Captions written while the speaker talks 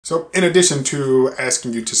So in addition to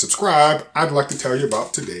asking you to subscribe, I'd like to tell you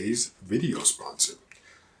about today's video sponsor.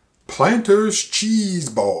 Planters cheese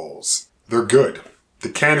balls. They're good. The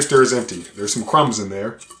canister is empty. There's some crumbs in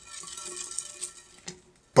there,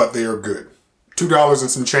 but they are good. $2 and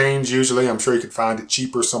some change usually. I'm sure you could find it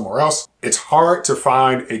cheaper somewhere else. It's hard to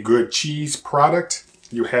find a good cheese product.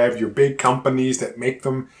 You have your big companies that make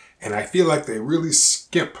them, and I feel like they really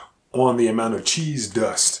skimp on the amount of cheese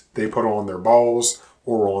dust they put on their balls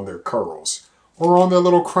or on their curls or on their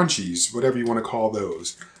little crunchies, whatever you want to call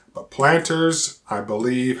those. But Planters, I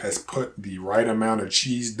believe, has put the right amount of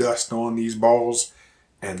cheese dust on these balls,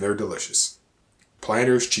 and they're delicious.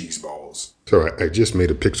 Planters cheese balls. So I just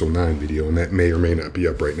made a Pixel 9 video, and that may or may not be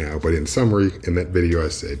up right now. But in summary, in that video, I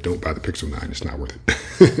said, don't buy the Pixel 9. It's not worth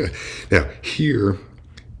it. Now, here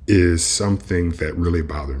is something that really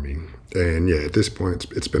bothered me. And yeah, at this point,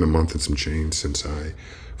 it's been a month and some change since I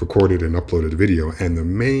recorded and uploaded a video. And the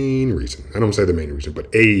main reason, I don't say the main reason,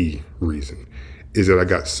 but a reason, is that I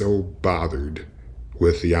got so bothered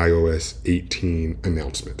with the iOS 18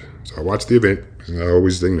 announcement. So I watched the event. I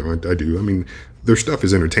always, I do. I mean, their stuff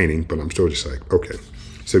is entertaining, but I'm still just like, okay.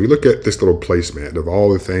 So we look at this little placemat of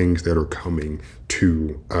all the things that are coming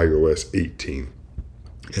to iOS 18.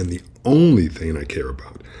 And the only thing I care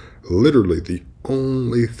about, literally the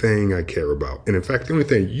only thing I care about, and in fact, the only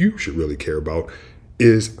thing you should really care about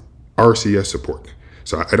is RCS support.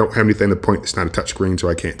 So I don't have anything to point. It's not a touchscreen, so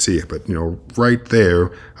I can't see it. But, right there,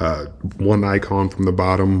 one icon from the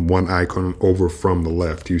bottom, one icon over from the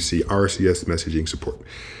left, you see RCS messaging support.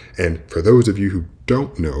 And for those of you who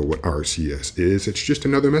don't know what RCS is, it's just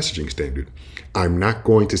another messaging standard. I'm not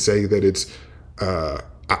going to say that it's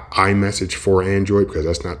iMessage for Android, because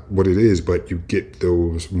that's not what it is, but you get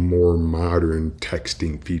those more modern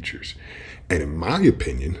texting features. And in my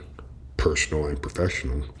opinion, personal and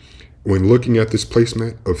professional, when looking at this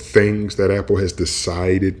placemat of things that Apple has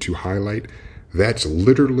decided to highlight, that's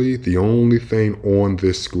literally the only thing on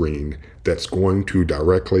this screen that's going to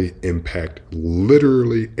directly impact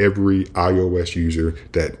literally every iOS user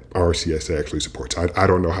that RCS actually supports. I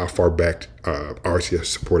don't know how far back RCS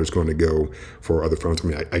support is going to go for other phones. I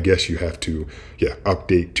mean, I guess you have to,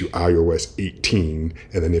 update to iOS 18.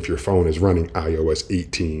 And then if your phone is running iOS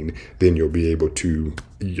 18, then you'll be able to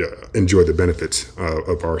enjoy the benefits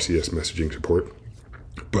of RCS messaging support.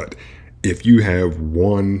 But if you have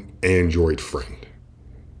one Android friend,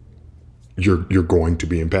 you're going to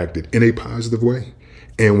be impacted in a positive way.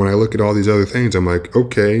 And when I look at all these other things, I'm like,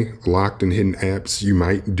 okay, locked and hidden apps, you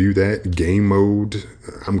might do that. Game mode,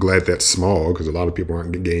 I'm glad that's small because a lot of people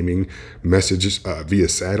aren't gaming. Messages via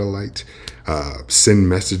satellite, send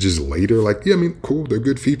messages later. Like, yeah, I mean, cool, they're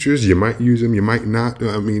good features. You might use them, you might not.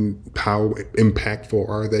 I mean, how impactful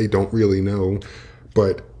are they? Don't really know.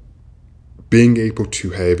 But being able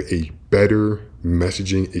to have a better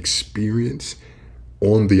messaging experience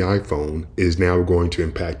on the iPhone is now going to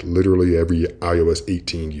impact literally every iOS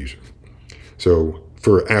 18 user. So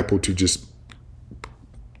for Apple to just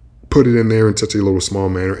put it in there in such a little small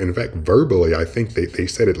manner, and in fact, verbally, I think they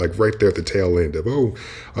said it like right there at the tail end of,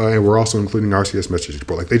 and we're also including RCS messaging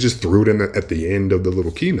support. Like they just threw it in at the end of the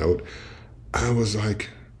little keynote. I was like,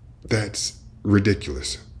 that's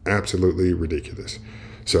ridiculous. Absolutely ridiculous.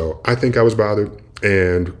 So I think I was bothered.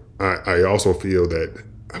 And I also feel that,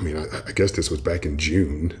 I mean, I guess this was back in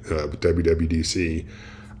June, WWDC.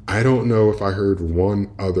 I don't know if I heard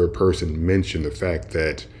one other person mention the fact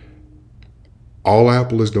that all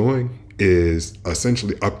Apple is doing is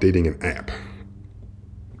essentially updating an app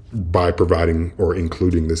by providing or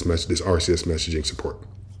including this RCS messaging support.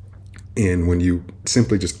 And when you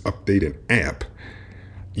simply just update an app,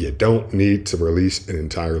 you don't need to release an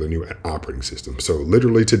entirely new operating system. So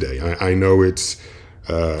literally today, I know it's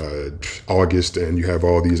August and you have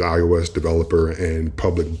all these iOS developer and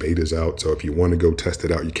public betas out. So if you want to go test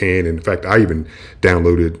it out, you can. And in fact, I even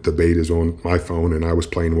downloaded the betas on my phone and I was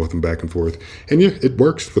playing with them back and forth. And yeah, it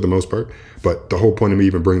works for the most part. But the whole point of me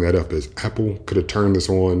even bringing that up is Apple could have turned this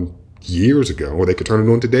on years ago, or they could turn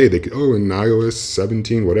it on today. They could, in iOS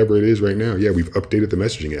 17, whatever it is right now, yeah, we've updated the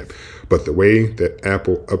messaging app. But the way that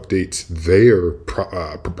Apple updates their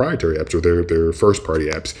proprietary apps or their first-party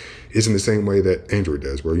apps isn't the same way that Android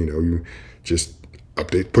does, where, you just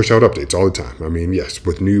push out updates all the time. I mean, yes,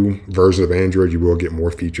 with new versions of Android, you will get more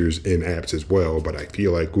features in apps as well. But I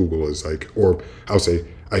feel like Google is like, or I'll say,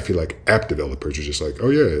 I feel like app developers are just like, oh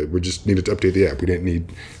yeah, we just needed to update the app. We didn't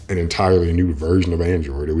need an entirely new version of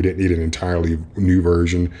Android, or we didn't need an entirely new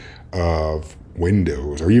version of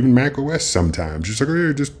Windows or even Mac OS sometimes. Just like, oh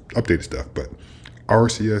yeah, just update stuff. But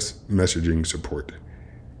RCS messaging support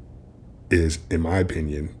is, in my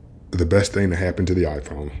opinion, the best thing to happen to the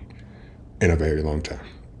iPhone in a very long time.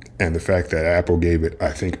 And the fact that Apple gave it,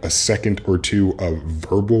 I think, a second or two of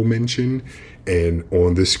verbal mention, and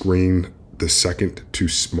on this screen, the second to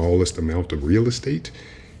smallest amount of real estate,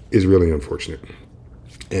 is really unfortunate.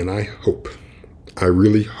 And I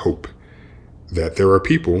really hope that there are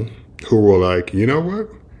people who are like, you know what?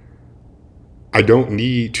 I don't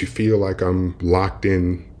need to feel like I'm locked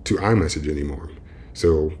in to iMessage anymore.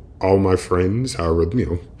 So all my friends, however,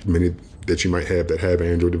 many that you might have that have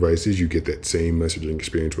Android devices, you get that same messaging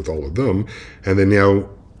experience with all of them. And then now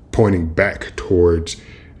pointing back towards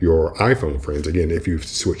your iPhone friends, again, if you've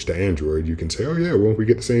switched to Android, you can say, oh yeah, well, we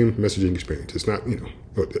get the same messaging experience. It's not,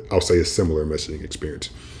 I'll say a similar messaging experience.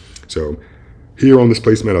 So here on this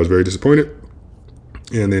placement, I was very disappointed.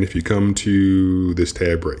 And then if you come to this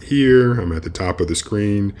tab right here, I'm at the top of the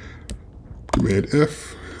screen, Command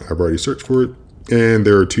F, I've already searched for it. And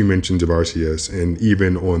there are 2 mentions of RCS, and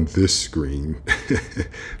even on this screen,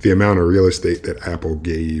 the amount of real estate that Apple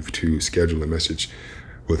gave to schedule a message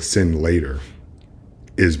with send later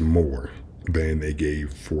is more than they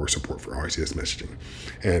gave for support for RCS messaging.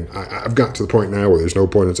 And I've gotten to the point now where there's no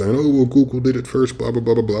point in saying, oh, well, Google did it first, blah, blah,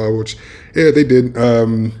 blah, blah, blah, which, yeah, they did.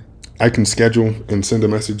 I can schedule and send a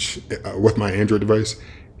message with my Android device.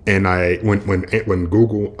 And when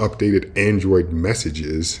Google updated Android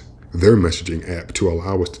messages, their messaging app, to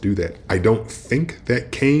allow us to do that, I don't think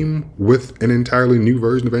that came with an entirely new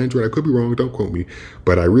version of Android. I could be wrong, don't quote me,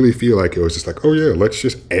 but I really feel like it was just like, oh yeah, let's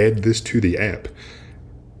just add this to the app,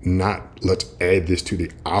 not let's add this to the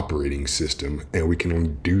operating system, and we can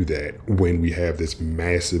only do that when we have this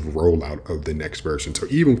massive rollout of the next version. So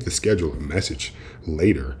even with the schedule a message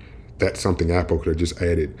later, that's something Apple could have just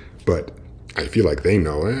added, but I feel like they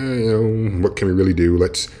know, what can we really do?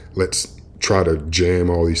 Let's try to jam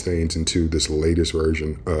all these things into this latest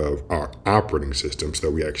version of our operating system so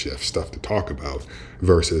that we actually have stuff to talk about,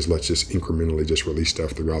 versus let's just incrementally just release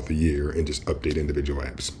stuff throughout the year and just update individual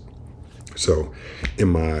apps. So in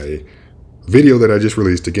my video that I just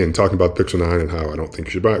released, again, talking about Pixel 9 and how I don't think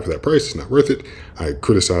you should buy it for that price, it's not worth it. I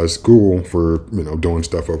criticized Google for, doing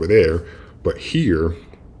stuff over there, but here,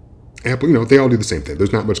 Apple, they all do the same thing.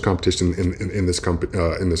 There's not much competition in this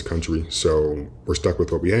country, so we're stuck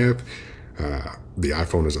with what we have. The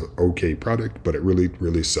iPhone is an okay product, but it really,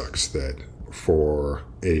 really sucks that for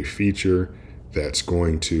a feature that's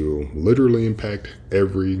going to literally impact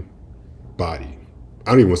every body.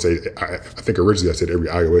 I don't even want to say, I think originally I said every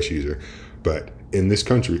iOS user, but in this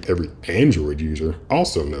country, every Android user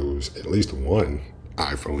also knows at least one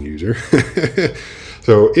iPhone user.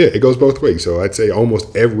 So yeah, it goes both ways. So I'd say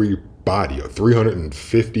almost every body of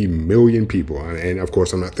 350 million people. And of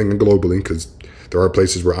course, I'm not thinking globally, because there are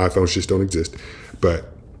places where iPhones just don't exist.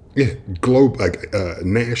 But yeah,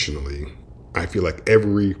 nationally, I feel like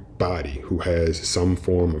everybody who has some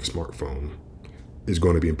form of smartphone is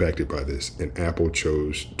going to be impacted by this. And Apple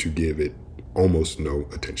chose to give it almost no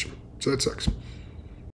attention. So that sucks.